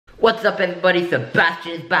What's up everybody,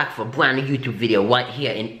 Sebastian is back for a brand new YouTube video right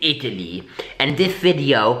here in Italy. And this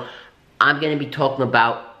video, I'm gonna be talking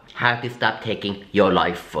about how to stop taking your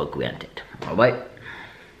life for granted, alright?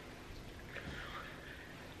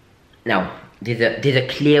 Now, there's a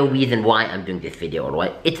clear reason why I'm doing this video,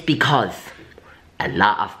 alright? It's because a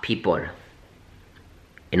lot of people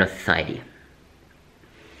in our society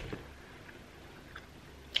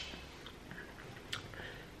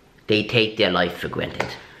they take their life for granted.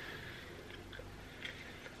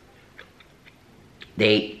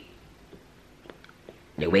 They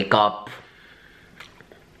wake up,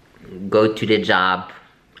 go to the job,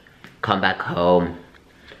 come back home,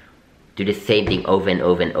 do the same thing over and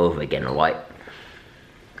over and over again, alright?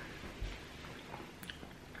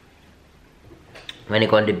 When they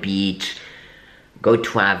go on the beach, go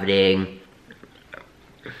traveling,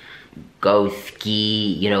 go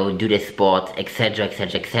ski, you know, do the sports, etc,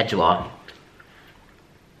 etc, etc.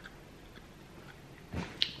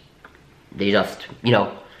 They just, you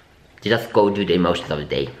know, they just go do the emotions of the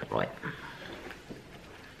day, right?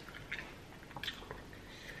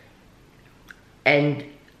 And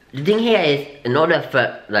the thing here is, in order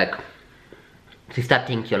for, like, to stop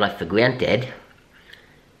taking your life for granted,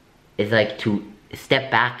 is like to step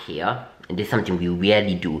back here, and this is something we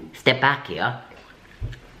rarely do, step back here,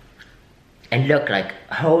 and look like,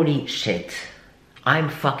 holy shit, I'm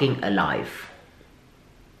fucking alive.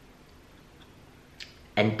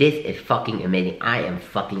 And this is fucking amazing. I am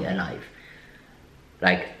fucking alive.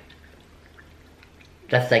 Like,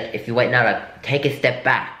 just like if you right now, like, take a step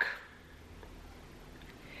back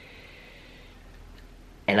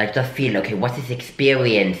and like just feel, okay, what's this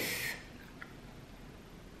experience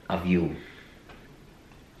of you?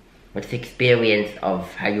 What's the experience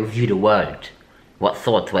of how you view the world? What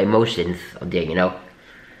thoughts, what emotions are there, you know?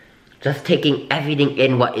 Just taking everything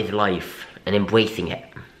in what is life and embracing it.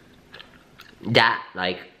 That,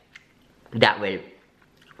 like, that will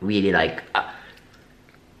really, like,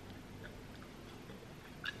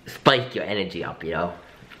 spike your energy up, you know?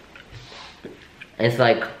 And it's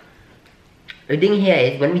like, the thing here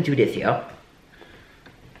is, when we do this here,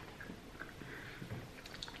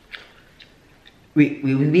 we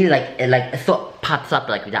really, like a thought pops up,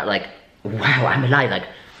 like, that, like, wow, I'm alive, like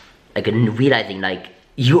realizing, like,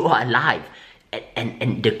 you are alive.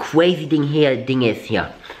 And the crazy thing is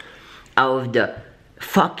here, out of the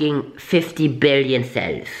fucking 50 billion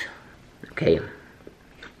cells, okay,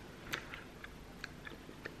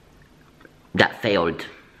 that failed,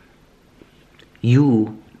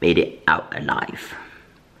 you made it out alive,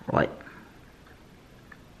 right?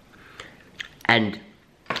 And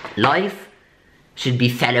life should be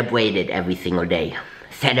celebrated every single day.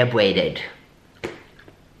 Celebrated,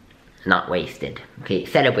 not wasted. Okay,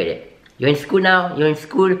 celebrate it. You're in school now, you're in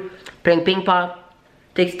school playing ping pong.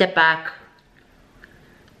 Take a step back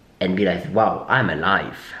and be like, wow, I'm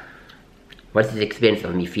alive. What's this experience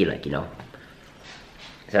of me feel like, you know?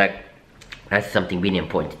 It's like, that's something really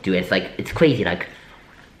important to do. It's like, it's crazy, like,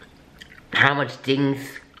 how much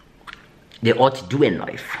things there ought to do in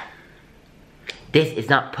life. This is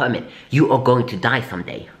not permanent. You are going to die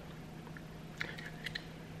someday.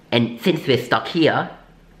 And since we're stuck here,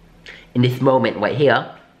 in this moment right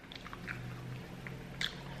here,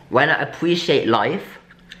 why not appreciate life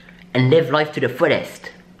and live life to the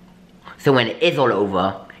fullest? So when it is all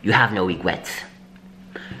over, you have no regrets.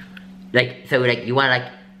 Like, so like, you wanna like,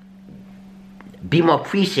 be more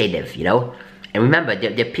appreciative, you know? And remember,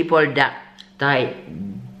 the people that died,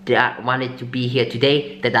 that wanted to be here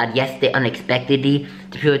today, that died yesterday unexpectedly,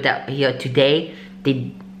 the people that are here today,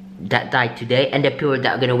 that died today, and the people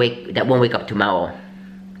that are gonna that won't wake up tomorrow.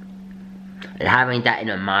 And having that in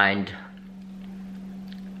your mind,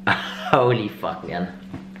 holy fuck, man.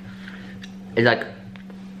 It's like,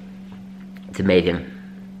 it's amazing.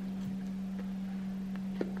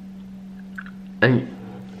 And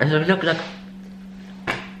so look, like,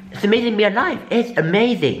 it's amazing to be alive. It's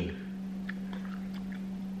amazing.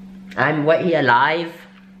 I'm right here alive.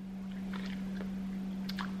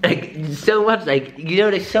 Like, so much, like, you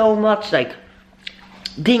know, there's so much, like,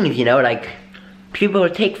 things, you know, like, people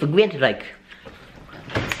take for granted, like,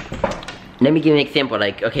 let me give you an example,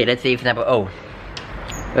 like, okay, let's say, for example,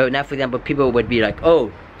 now, for example, people would be like,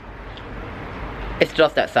 oh, it's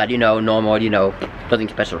just that sad, you know, normal, you know, nothing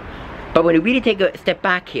special. But when you really take a step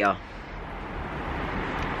back here,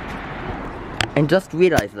 and just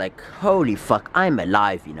realize, like, holy fuck, I'm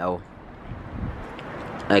alive, you know?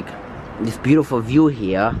 Like, this beautiful view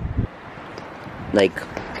here, like,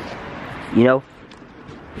 you know,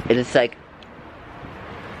 it's like,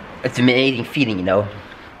 it's an amazing feeling, you know?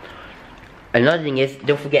 Another thing is,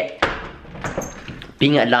 don't forget,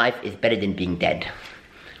 being alive is better than being dead.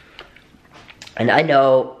 And I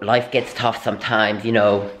know life gets tough sometimes, you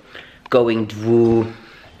know, going through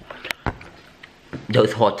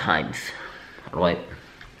those hard times, right?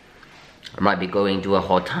 I might be going through a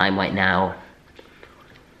hard time right now.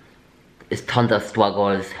 There's tons of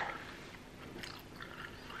struggles.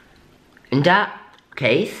 In that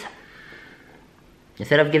case,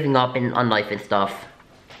 instead of giving up on life and stuff,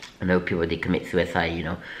 I know people, they commit suicide, you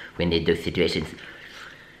know, when they do situations.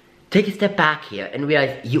 Take a step back here and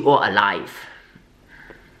realize you are alive.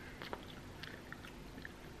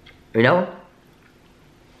 You know?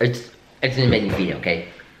 It's an amazing video, okay?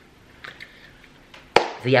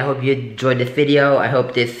 So yeah, I hope you enjoyed this video. I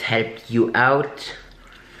hope this helped you out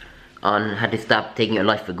on how to stop taking your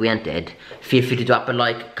life for granted. Feel free to drop a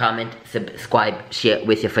like, comment, subscribe, share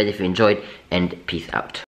with your friends if you enjoyed, and peace out.